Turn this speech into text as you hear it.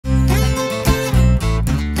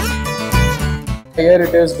here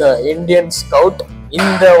it is the Indian Scout.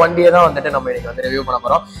 இந்த வண்டியை தான் வந்துட்டு நம்ம இன்னைக்கு வந்து ரிவ்யூ பண்ண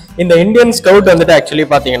போறோம். இந்த இந்தியன் ஸ்கவுட் வந்துட்டு ஆக்சுவலி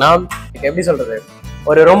பாத்தீங்கன்னா எப்படி சொல்றது,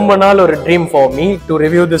 ஒரு ரொம்ப நாள் ஒரு dream for me to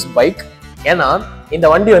review this bike. ஏன்னா இந்த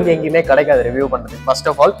வண்டி வந்து எங்கேயுமே கிடைக்காது ரிவ்யூ பண்றது. First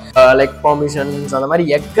of all like permissions அந்த மாதிரி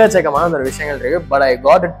எக்கச்சக்கமான ஒரு விஷயங்கள் இருக்கு. But I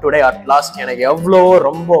got it today at last. எனக்கு எவ்வளோ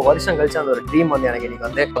ரொம்ப வருஷம் கழிச்சு அந்த ஒரு ட்ரீம் வந்து எனக்கு இன்னைக்கு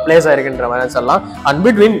வந்து பிளேஸ் ஆயிருக்குன்ற மாதிரி சொல்லலாம். அண்ட்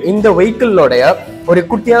பிட்வீன் இந்த வெஹிக்கிளோடைய ஒரு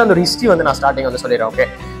குட்டியான ஒரு ஹிஸ்ட்ரி வந்து நான் ஸ்டார்டிங் வந்து சொல்லிடுறேன். ஓகே,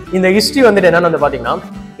 இந்த ஹிஸ்ட்ரி வந்துட்டு என்னன்னு வந்து பாத்தீங்கன்னா,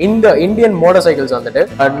 இந்த இந்தியன் மோட்டார் சைக்கிள்ஸ் வந்துட்டு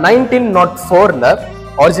 1904ல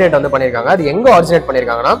ஆரிஜினேட் வந்து பண்ணிருக்காங்க. அது எங்க ஆரிஜினேட்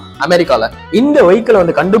பண்ணிருக்காங்கன்னா அமெரிக்கால. இந்த வெஹிக்கிள்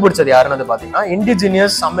வந்து கண்டுபிடிச்சது யாருன்னு வந்து பாத்தீங்கன்னா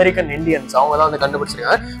இண்டிஜினியஸ் அமெரிக்கன் இந்தியன்ஸ். அவங்க தான் வந்து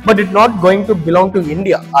கண்டுபிடிச்சிருக்காங்க. But it not going to belong to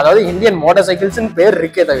India. அதாவது இந்தியன் மோட்டார் சைக்கிள்ஸ் பேர்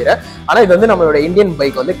இருக்கே தவிர ஆனா இது வந்து நம்மளோட இந்தியன்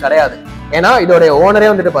பைக் வந்து கிடையாது. ஏன்னா இதோட ஓனரே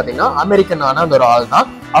வந்துட்டு பாத்தீங்கன்னா அமெரிக்கனான அந்த ஒரு ஆள் தான்.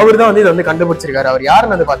 அவர் தான் வந்து இது வந்து கண்டுபிடிச்சிருக்காரு. அவர்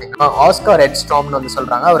யாருன்னு வந்து பாத்தீங்கன்னா ஆஸ்கார் ஹெட்ஸ்ட்ராம்னு வந்து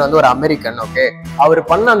சொல்றாங்க. அவர் வந்து ஒரு அமெரிக்கன். ஓகே, அவர்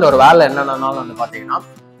பண்ண அந்த ஒரு வேலை என்னன்னாலும் வந்து பாத்தீங்கன்னா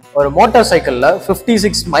ஒரு மோட்டார் சைக்கிள்ல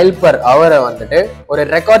 56 மைல் பர் ஹவரை வந்துட்டு ஒரு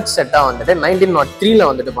ரெக்கார்ட் செட்டா வந்துட்டு 1903ல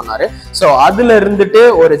வந்துட்டு பண்ணாரு. ஸோ அதுல இருந்துட்டு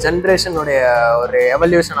ஒரு ஜென்ரேஷனுடைய ஒரு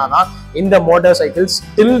எவல்யூஷனா தான் இந்த motor cycles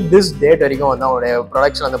till this date வரைக்கும் வந்து அவருடைய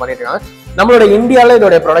ப்ரொடக்ஷன் வந்து பண்ணிட்டு இருக்காங்க. நம்மளோட இந்தியாவில்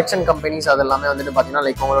இதோட ப்ரொடக்ஷன் கம்பெனிஸ் அது எல்லாமே வந்துட்டு பார்த்தீங்கன்னா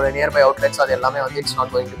லைக் உங்களோட நியர்பை அவுட்லெட்ஸ் அது எல்லாமே வந்து it's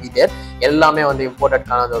not going to be there. எல்லாமே வந்து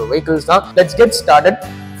இம்போர்ட்டட்கான ஒரு வெஹிக்கிள்ஸ் தான். Let's get started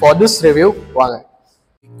for this review. வாங்க.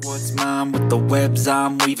 What's mine with the webs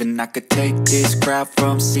I'm weaving? I could take this crowd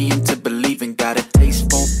from seeing to believing. Got a taste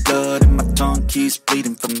for blood and my tongue keeps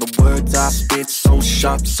bleeding from the words I spit. So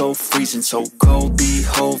sharp, so freezing, so cold.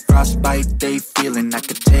 Behold, frostbite they feeling. I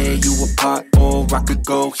could tear you apart or I could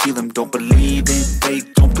go heal them. Don't believe in fate,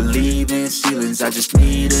 don't believe in ceilings. I just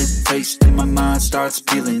need a taste and my mind starts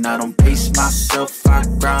peeling. I don't pace myself, I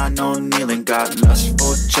grind on kneeling. Got lust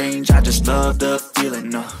for change, I just love the feeling.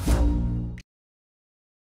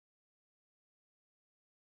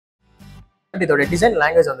 இதோட design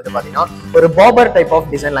language வந்துட்டு பாத்தீங்கன்னா ஒரு Babur type of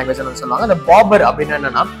design language சொல்லுவாங்க. அந்த பாபர் அப்படின்னா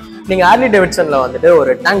என்னன்னா, நீங்க Harley டேவிட்சன்ல வந்துட்டு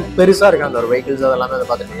ஒரு டேங்க் பெருசா இருக்கு அந்த ஒரு வெஹிக்கிள்ஸ் அதெல்லாமே வந்து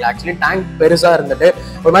பாத்துட்டீங்க. ஆக்சுவலி டேங்க் பெருசா இருந்துட்டு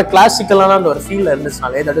ஒரு மாதிரி கிளாசிக்கலான அந்த ஒரு feel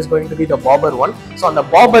இருந்துச்சுனாலே that is going to be the Babur one. So அந்த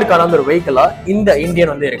பாபருக்கான அந்த ஒரு வெஹிக்கிளா இந்த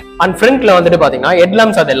இந்தியன் வந்து இருக்கு. அண்ட் ஃப்ரண்ட்ல வந்துட்டு பாத்தீங்கன்னா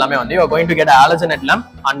ஹெட்லாம்ப்ஸ் அது எல்லாமே வந்து going to get halogen headlamp.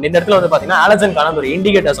 And இந்த இடத்துல வந்து பாத்தீங்கன்னா ஆலஜன்கான ஒரு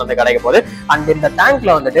இண்டிகேட்டர்ஸ் வந்து கிடைக்க போகுது. அண்ட் இந்த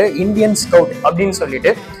டேங்க்ல வந்துட்டு இந்தியன் ஸ்கவுட் அப்படின்னு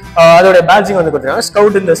சொல்லிட்டு அதோட பேட்சிங் வந்து கொடுத்துருக்காங்க.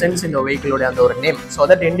 ஸ்கவுட் இந்த சென்ஸ் இந்த வெஹிக்கிளோட அந்த ஒரு name. So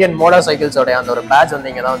that Indian motor சைக்கிள்ஸோட அந்த ஒரு பேட்ச் வந்து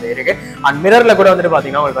இங்க தான் வந்து இருக்கு. அண்ட் மிரர்ல கூட வந்துட்டு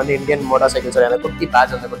பாத்தீங்கன்னா உங்களுக்கு வந்து இந்தியன் மோட்டார் சைக்கிள்ஸோட அந்த குட்டி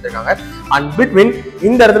பேட்ச் வந்து கொடுத்துருக்காங்க. அண்ட் பிட்வீன்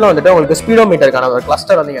இந்த இடத்துல வந்துட்டு உங்களுக்கு ஸ்பீடோமீட்டருக்கான ஒரு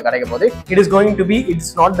கிளஸ்டர் வந்து இங்க கிடைக்கும் போது it is going to be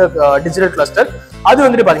it's not the digital cluster. அது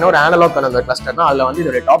வந்துட்டு பாத்தீங்கன்னா ஒரு அனலாக் அந்த கிளஸ்டர் தான். அதுல வந்து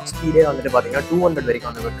இதோட டாப் ஸ்பீடே வந்துட்டு பாத்தீங்கன்னா 200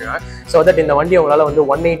 வரைக்கும் வந்து கொடுத்துருக்காங்க. ஸோ தட் இந்த வண்டி உங்களால வந்து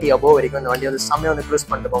 180 அபோவ் வரைக்கும் இந்த வண்டி வந்து செம்மையா வந்து க்ரூஸ்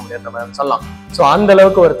பண்ணிட்டு போக முடியுன்ற மாதிரி சொல்லலாம். ஸோ அந்த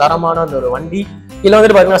அளவுக்கு ஒரு தரமான அந்த ஒரு வண்டி. இதுல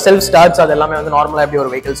வந்துட்டு பாத்தீங்கன்னா செல்ஃப் ஸ்டார்ட்ஸ் அது எல்லாமே வந்து நார்மலா எப்படி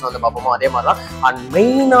ஒரு வெஹிக்கிள்ஸ் வந்து பார்ப்போமோ அதே மாதிரி தான். அண்ட்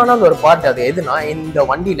மெயினான அந்த ஒரு பார்ட் அது எதுனா, இந்த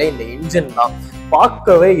வண்டியில இந்த இன்ஜின் தான்.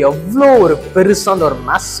 பார்க்கவே எவ்வளோ ஒரு பெருசா அந்த ஒரு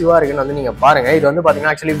மேசிவா இருக்குன்னு வந்து நீங்க பாருங்க. இது வந்து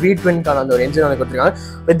பாத்தீங்கன்னா ஆக்சுவலி V12க்கான அந்த ஒரு இன்ஜின் வந்து கொடுத்துருக்காங்க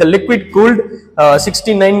வித் லிக்விட் கூல்ட்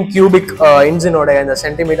 69 கியூபிக் இன்ஜினோட இந்த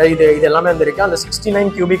சென்டிமீட்டர் இது எல்லாமே வந்து இருக்கு. அந்த 69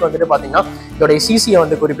 கியூபிக் வந்துட்டு பாத்தீங்கன்னா இதோட சிசியை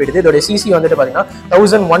வந்து குறிப்பிடுது. இதோட சிசி வந்துட்டு பாத்தீங்கன்னா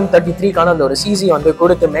 1133க்கான அந்த ஒரு சிசி வந்து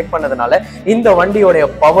கொடுத்து மேக் பண்ணதுனால இந்த வண்டியோட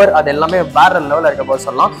பவர் அது எல்லாமே வேற லெவலில் இருக்க போது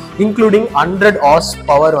சொல்லலாம். இன்க்ளூடிங் 100 ஹார்ஸ்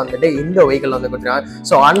பவர் வந்துட்டு இந்த வெஹிக்கிள் வந்து கொடுத்துருக்காங்க.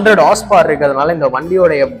 ஸோ 100 ஹார்ஸ் பவர் இருக்கிறதுனால இந்த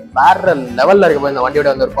வண்டியோடைய வேற லெவல்ல இருக்க இந்த வண்டியோட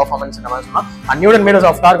அந்த ஒரு பெர்ஃபார்மன்ஸ் என்ன சொல்லலாம். And Newton metres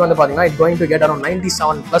of dark வந்து பாத்தீங்கன்னா it going to get around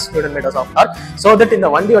 97+ Newton metres of dark. So that இந்த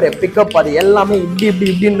வண்டியோட பிக்கப் அது எல்லாமே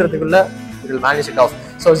இப்படின்றதுக்குள்ள it will manage it off.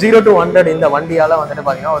 So 0 to 100 இந்த வண்டியால வந்துட்டு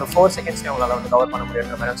பாத்தீங்கன்னா ஒரு 4 செகண்ட்ஸ்ல உங்களால வந்து கவர் பண்ண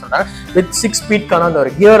முடியுன்ற மாதிரி சொல்றாங்க. வித் 6 ஸ்பீட்கான அந்த ஒரு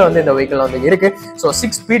கியர் வந்து இந்த வெஹிக்கிள் வந்து இருக்கு. ஸோ 6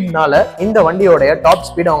 ஸ்பீட்னால இந்த வண்டியோட டாப்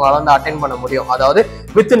ஸ்பீட் அவங்களால வந்து அட்டைன் பண்ண முடியும். அதாவது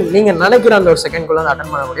வித்தின் நீங்க நினைக்கிற அந்த ஒரு செகண்ட்குள்ள வந்து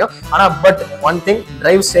அட்டன் பண்ண முடியும். ஆனா but one thing,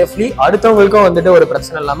 drive safely. அடுத்தவங்களுக்கும் வந்துட்டு ஒரு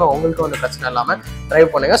பிரச்சனை இல்லாம உங்களுக்கும் வந்து பிரச்சனை இல்லாம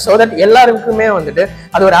டிரைவ் பண்ணுங்க. ஸோ தட் எல்லாருக்குமே வந்துட்டு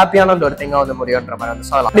அது ஒரு ஹாப்பியான அந்த ஒரு திங்கா வந்து முடியும்ன்ற மாதிரி வந்து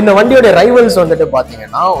சொல்லலாம். இந்த வண்டியோட ரைவல்ஸ் வந்துட்டு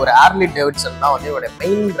பாத்தீங்கன்னா ஒரு ஹார்லி டேவிட்சன் தான் வந்து இதோட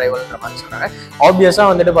மெயின் ரைவல்ன்ற மாதிரி சொல்றாங்க. ஆப்வியஸா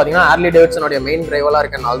வந்துட்டு பாத்தீங்கன்னா ஹார்லி டேவிட்சனோட மெயின் ரைவலா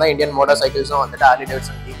இருக்கனால தான் இந்தியன் மோட்டார் சைக்கிள்ஸும் வந்துட்டு ஹார்லி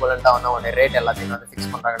டேவிட்சன் ஈக்குவலண்டா வந்து அவங்க ரேட் எல்லாத்தையும் வந்து ஃபிக்ஸ்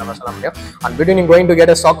பண்றாங்க நம்ம சொல்ல முடியும். And between going to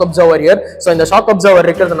get a shock absorber here. So இந்த ஷாக் அப்சர்வர்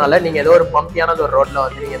இருக்கிறதுனால நீங்க ஏதோ ஒரு பம்பியான ஒரு ரோட்ல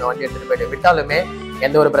வந்து நீங்க இந்த வண்டி எடுத்துட்டு போயிட்டு விட்டாலுமே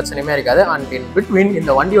எந்த ஒரு பிரச்சனையுமே இருக்காது. அண்ட் இன் பிட்வீன்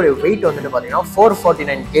இந்த வண்டியோட வெயிட் வந்துட்டு பாத்தீங்கன்னா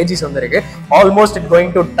 449 kgs வந்து இருக்கு. Almost it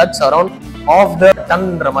going to touch around of the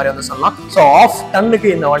டன்ன்ற மாதிரி வந்து சொல்லலாம். ஸோ ஆஃப் டன்னுக்கு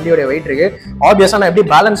இந்த வண்டியோட வெயிட் இருக்கு. ஆப்வியஸா நான் எப்படி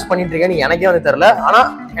பேலன்ஸ் பண்ணிட்டு இருக்கேன்னு எனக்கே வந்து தெரியல. ஆனா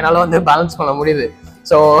என்னால வந்து பேலன்ஸ் பண்ண முடியுது.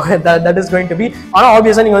 So that is going to be. ஆனால்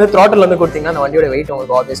ஆப்வியஸாக நீங்கள் வந்து த்ராட்டில் வந்து கொடுத்தீங்கன்னா அந்த வண்டியோட வெயிட்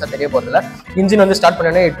உங்களுக்கு ஆப்வியஸாக தெரிய போகிறதில்ல. இன்ஜின் வந்து ஸ்டார்ட்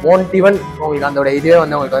பண்ணோன்னே இட் ஒன்ட் ஈவன் உங்களுக்கு அதோட இதுவே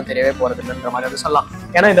வந்து உங்களுக்கு வந்து தெரியவே போகிறதில்லன்ற மாதிரி வந்து சொல்லலாம்.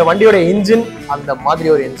 ஏன்னா இந்த வண்டியோட இன்ஜின் அந்த மாதிரி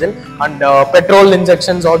ஒரு engine and petrol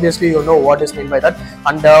injections obviously you know what is mean by that.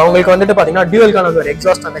 And உங்களுக்கு வந்துட்டு பார்த்தீங்கன்னா டியூவல்கான ஒரு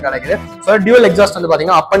எக்ஸாஸ்ட் வந்து கிடைக்குது. ஸோ டியூவல் எக்ஸாஸ்ட் வந்து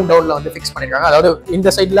பார்த்தீங்கன்னா அப் அண்ட் டவுனில் வந்து ஃபிக்ஸ் பண்ணியிருக்காங்க. அதாவது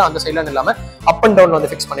இந்த சைடில் அந்த சைடில் இல்லாமல் அப் அண்ட் டவுனில் வந்து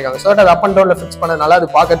ஃபிக்ஸ் பண்ணியிருக்காங்க. ஸோ அது அப் அண்ட் டவுனில் ஃபிக்ஸ் பண்ணதுனால அது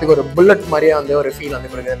பார்க்கறதுக்கு ஒரு புல்லட் மாதிரியே வந்து ஒரு ஃபீல்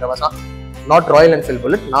வந்து கொடுக்குதுன்ற மாதிரி. நாட் ராயல் என்ஃபீல்ட்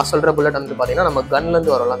புல்லட், நான் சொல்ற புல்லட் வந்து பார்த்தீங்கன்னா நம்ம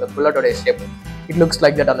கன்லேருந்து வரல அந்த புல்லட்டோட shape. It looks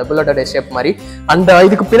like that, அந்த புல்லட்டோட ஷேப் மாதிரி. அண்ட்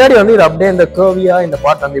இதுக்கு பின்னாடி வந்து இது அப்படியே இந்த கர்வியா இந்த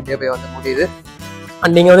பார்ட் வந்து இப்படியே போய் வந்து முடியுது.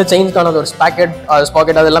 அண்ட் நீங்கள் வந்து செயின்ஸ்க்கான ஒரு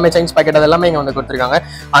ஸ்பாக்கெட் அது எல்லாமே செயின்ஸ் பாக்கெட் அது எல்லாமே இங்கே வந்து கொடுத்துருக்காங்க.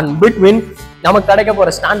 அண்ட் பிட்வீன் நமக்கு கிடைக்க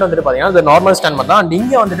போகிற ஸ்டாண்ட் வந்துட்டு பார்த்தீங்கன்னா இது நார்மல் ஸ்டாண்ட் மட்டும் தான். அண்ட்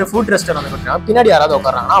இங்கே வந்துட்டு ஃபுட் ரெஸ்டர் வந்து கொடுத்துருக்காங்க. பின்னாடி யாராவது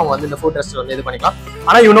உட்காராங்கன்னா அவங்க வந்து இந்த ஃபுட் ரெஸ்டர் வந்து இது பண்ணிக்கலாம்.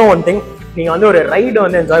 ஆனால் யூ நோ ஒன் திங், நீங்கள் வந்து ஒரு ரைடு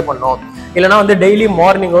வந்து என்ஜாய் பண்ணணும், இல்லைனா வந்து டெய்லி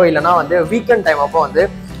மார்னிங்கோ இல்லைனா வந்து வீக்கெண்ட் டைம் அப்போ வந்து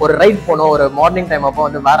ஒரு ரைட் போகணும், ஒரு மார்னிங் டைம் அப்போ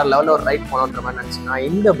வந்து வேற லெவலில் ஒரு ரைட் போகணுன்ற மாதிரி நினச்சிங்கன்னா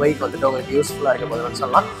இந்த பைக் வந்துட்டு உங்களுக்கு யூஸ்ஃபுல்லாக இருக்க போதுன்னு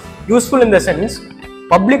சொல்லலாம். Useful in the sense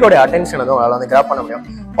பப்ளிக்கோட attention வந்து உங்களால் வந்து கிராப் பண்ண முடியும்.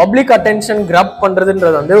 பப்ளிக் அட்டென்ஷன் கிராப்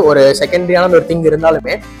பண்ணுறதுன்றது வந்து ஒரு செகண்டரியான ஒரு திங்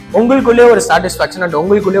இருந்தாலுமே உங்களுக்குள்ளே ஒரு சாட்டிஸ்ஃபேக்ஷன் அண்ட்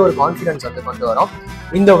உங்களுக்குள்ளே ஒரு கான்ஃபிடன்ஸ் வந்து கொண்டு வரும்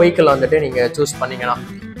இந்த வெஹிக்கிள் வந்துட்டு நீங்கள் சூஸ் பண்ணிங்கன்னா.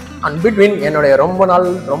 அண்ட் பிட்வீன் என்னுடைய ரொம்ப நாள்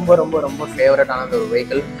ரொம்ப ரொம்ப ரொம்ப ஃபேவரட்டான ஒரு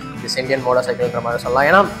வெஹிக்கிள் திஸ் இந்தியன் மோட்டார் சைக்கிள்ன்ற மாதிரி சொல்லலாம்.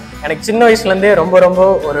 ஏன்னா எனக்கு சின்ன வயசுலேருந்தே ரொம்ப ரொம்ப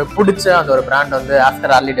ஒரு பிடிச்ச அந்த ஒரு பிராண்ட் வந்து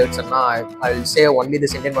after Harley டேவிட்சன்னா I will say only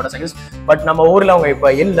this Indian motor cycles. But நம்ம ஊரில் அவங்க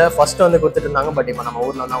இப்போ இல்லை, ஃபர்ஸ்ட் வந்து கொடுத்துட்டு இருந்தாங்க, பட் இப்போ நம்ம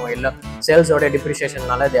ஊரில் வந்து அவங்க இல்லை, சேல்ஸோட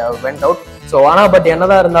டிப்ரிஷியேஷனால தே வெண்ட் அவுட். ஸோ ஆனால் பட்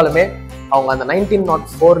என்னதான் இருந்தாலுமே அவங்க அந்த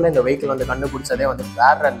 1904 இந்த வெஹிக்கிள் வந்து கண்டுபிடிச்சதே வந்து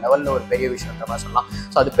வேற லெவலில் ஒரு பெரிய விஷயன்ற மாதிரி சொல்லலாம்.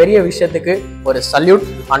 ஸோ அது பெரிய விஷயத்துக்கு ஒரு சல்யூட்.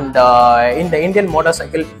 அண்ட் இந்த இந்தியன் மோட்டார்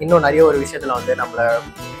சைக்கிள் இன்னும் நிறைய ஒரு விஷயத்தில் வந்து நம்மளை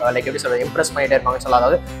லைக் எப்படி சொல்றது இம்ப்ரெஸ் பண்ணிட்டே இருப்பாங்க சொல்லலாம்.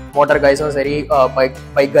 அதாவது மோட்டார் கைஸும் சரி,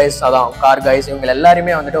 பைக் கைஸ், அதான் கார் கைஸ், இவங்க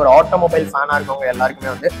எல்லாருமே வந்துட்டு ஒரு ஆட்டோமொபைல் ஃபேனாக இருக்கவங்க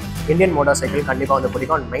எல்லாருக்குமே வந்து இந்தியன் மோட்டார் சைக்கிள் கண்டிப்பாக வந்து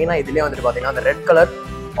பிடிக்கும். அண்ட் மெயினாக இதுலேயே வந்துட்டு பார்த்தீங்கன்னா அந்த ரெட் கலர்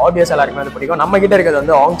ஆப்வியஸ் எல்லாருக்குமே வந்து பிடிக்கும். நம்ம கிட்ட இருக்கிறது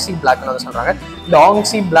வந்து ஆங்ஸி பிளாக்னு வந்து சொல்கிறாங்க. இந்த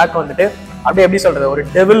ஆங்ஸி பிளாக் வந்துட்டு அப்படியே எப்படி சொல்றது ஒரு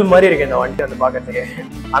டெவில் மாதிரி இருக்கு இந்த வண்டி வந்து பார்க்கறதுக்கு.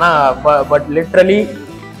 ஆனால் பட் லிட்ரலி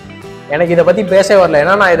எனக்கு இதை பற்றி பேசவே வரல.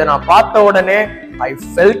 ஏன்னா நான் பார்த்த உடனே ஐ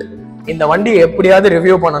ஃபெல்ட் இந்த வண்டி எப்படியாவது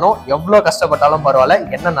ரிவ்யூ பண்ணணும், எவ்வளோ கஷ்டப்பட்டாலும் பரவாயில்ல,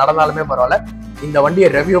 என்ன நடந்தாலுமே பரவாயில்ல, இந்த வண்டியை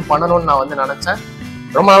ரிவ்யூ பண்ணணும்னு நான் வந்து நினச்சேன்.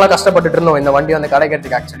 ரொம்ப நாளாக கஷ்டப்பட்டுட்டு இருந்தோம் இந்த வண்டி வந்து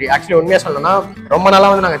கிடைக்கிறதுக்கு. ஆக்சுவலி உண்மையாக சொல்லணும்னா ரொம்ப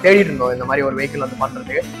நாளாக வந்து நாங்கள் தேடிட்டு இருந்தோம் இந்த மாதிரி ஒரு வெஹிக்கிள் வந்து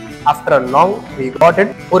பண்ணுறதுக்கு. After a long we got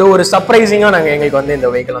it. ஒரு சர்ப்ரைசிங்காக நாங்கள் எங்களுக்கு வந்து இந்த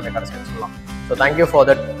வெஹிக்கிள் வந்து கிடைச்சுன்னு சொல்லலாம். So thank you for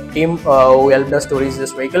that team who helped us to reach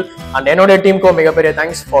this vehicle. And என்னுடைய டீமுக்கும் மிகப்பெரிய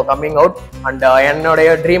thanks for coming out. And என்னுடைய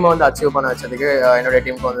ட்ரீமை வந்து அச்சீவ் பண்ண வச்சதுக்கு என்னுடைய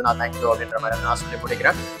டீமுக்கு வந்து நான் தேங்க்யூ அப்படின்ற மாதிரி நான் சொல்லி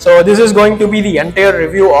முடிக்கிறேன். So this is going to be the entire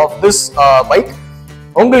review of this bike.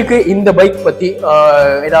 உங்களுக்கு இந்த பைக் பற்றி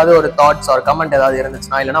ஏதாவது ஒரு தாட்ஸ் ஆர் கமெண்ட் ஏதாவது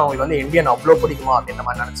இருந்துச்சுன்னா, இல்லைனா உங்களுக்கு வந்து இந்தியன் அவ்வளோ பிடிக்குமா அப்படின்ற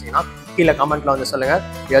மாதிரி நினச்சிங்கன்னா கீழே கமெண்ட்ல வந்து சொல்லுங்க.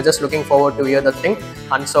 We are just looking forward to hear the thing.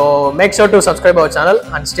 And so make sure to subscribe our channel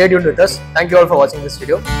and stay tuned with us. Thank you all for watching this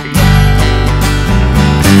video.